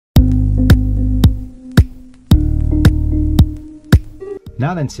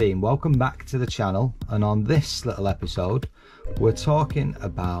Now then team, welcome back to the channel, and on this little episode we're talking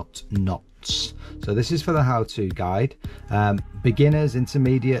about knots. So this is for the how-to guide. Beginners,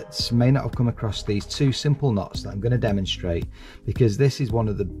 intermediates may not have come across these two simple knots that I'm going to demonstrate, because this is one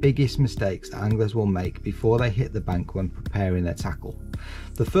of the biggest mistakes that anglers will make before they hit the bank when preparing their tackle.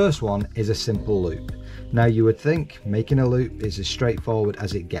 The first one is a simple loop. Now you would think making a loop is as straightforward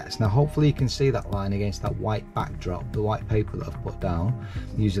as it gets. Now hopefully you can see that line against that white backdrop, the white paper that I've put down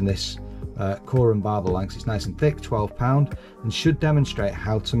using this Coarse barber length. It's nice and thick, 12 pound, and should demonstrate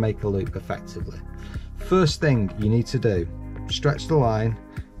how to make a loop effectively. First thing you need to do, stretch the line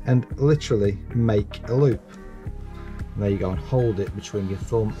and literally make a loop. And there you go, and hold it between your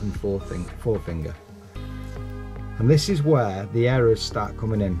thumb and forefinger. And this is where the errors start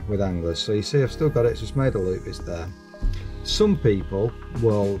coming in with anglers. So you see I've still got it, it's just made a loop, it's there. Some people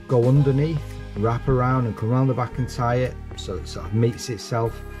will go underneath, wrap around and come around the back and tie it so it sort of meets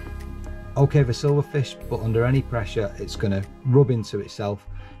itself. Okay for silverfish, but under any pressure it's going to rub into itself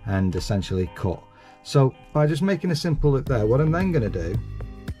and essentially cut. So by just making a simple loop there, what I'm then going to do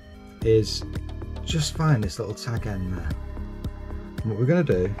is just find this little tag end there. And what we're going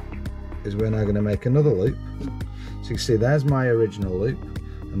to do is we're now going to make another loop. So you can see there's my original loop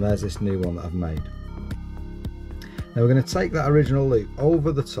and there's this new one that I've made. Now we're going to take that original loop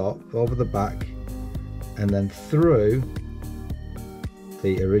over the top, over the back, and then through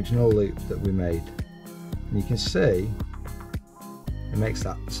the original loop that we made. And you can see it makes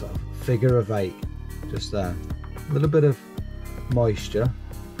that sort of figure of 8 just there. A little bit of moisture,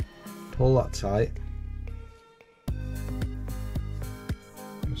 pull that tight,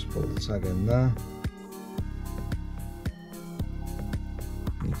 just pull the tag in there.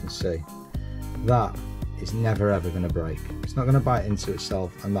 You can see that is never ever going to break. It's not going to bite into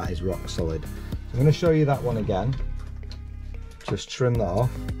itself, and that is rock solid. So I'm going to show you that one again. Just trim that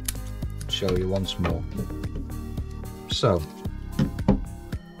off and show you once more. So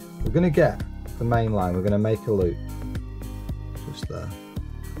we're going to get the main line, we're going to make a loop just there.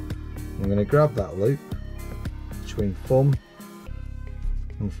 I'm going to grab that loop between thumb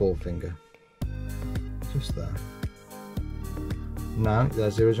and forefinger just there. Now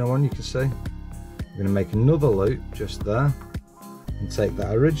there's the original one, you can see. We're going to make another loop just there and take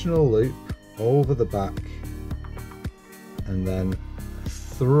that original loop over the back and then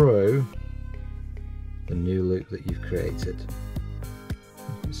through the new loop that you've created.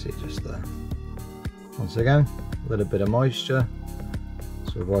 You can see just there. Once again, a little bit of moisture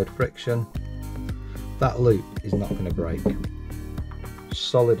to avoid friction. That loop is not going to break.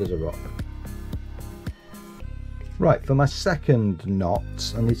 Solid as a rock. Right, for my second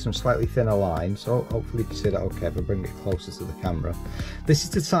knot, I need some slightly thinner line, so hopefully you can see that okay if I bring it closer to the camera. This is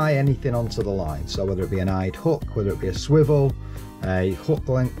to tie anything onto the line, so whether it be an eyed hook, whether it be a swivel, a hook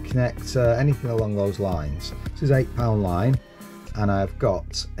length connector, anything along those lines. This is 8 pound line, and I've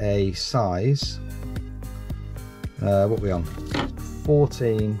got a size, what are we on?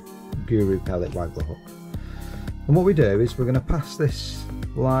 14 Guru pellet waggler hook. And what we do is we're going to pass this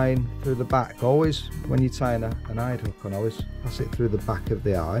line through the back. Always when you're tying an eyed hook on, always pass it through the back of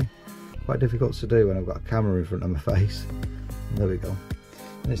the eye. Quite difficult to do when I've got a camera in front of my face. And there we go,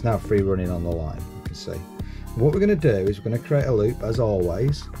 and it's now free running on the line, you can see. And what we're going to do is we're going to create a loop as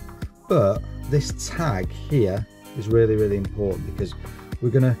always, but this tag here is really important, because we're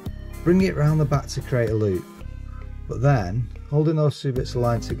going to bring it around the back to create a loop, but then holding those two bits of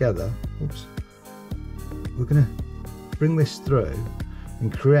line together, oops, we're going to bring this through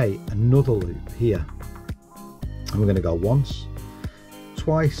and create another loop here. And we're going to go once,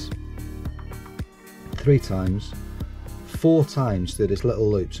 twice, 3 times, 4 times through this little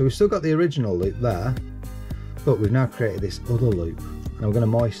loop. So we've still got the original loop there, but we've now created this other loop, and we're going to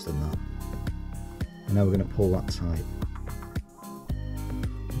moisten that. And now we're going to pull that tight.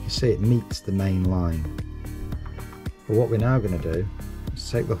 You can see it meets the main line. But what we're now going to do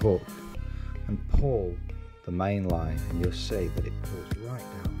is take the hook and pull the main line, and you'll see that it pulls right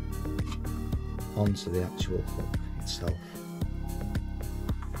down onto the actual hook itself.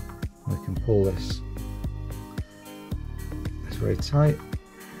 We can pull this very tight,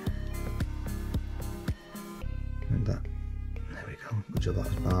 and that, there we go, good job, that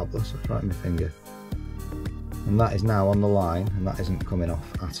was barbless, that's right in my finger, and that is now on the line, and that isn't coming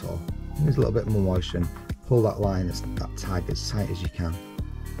off at all. There's a little bit more motion, pull that line, that tag as tight as you can.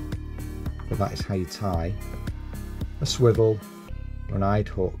 But that is how you tie a swivel or an eyed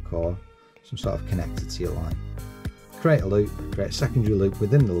hook or some sort of connector to your line. Create a loop, create a secondary loop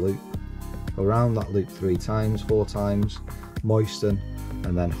within the loop, go around that loop 3 times, 4 times, moisten,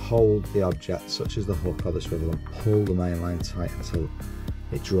 and then hold the object such as the hook or the swivel and pull the main line tight until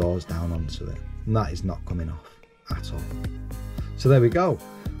it draws down onto it, and that is not coming off at all. So there we go,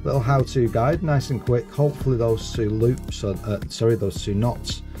 little how-to guide, nice and quick. Hopefully those two loops, those two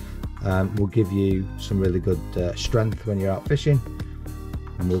knots will give you some really good strength when you're out fishing,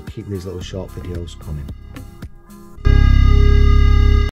 and we'll keep these little short videos coming.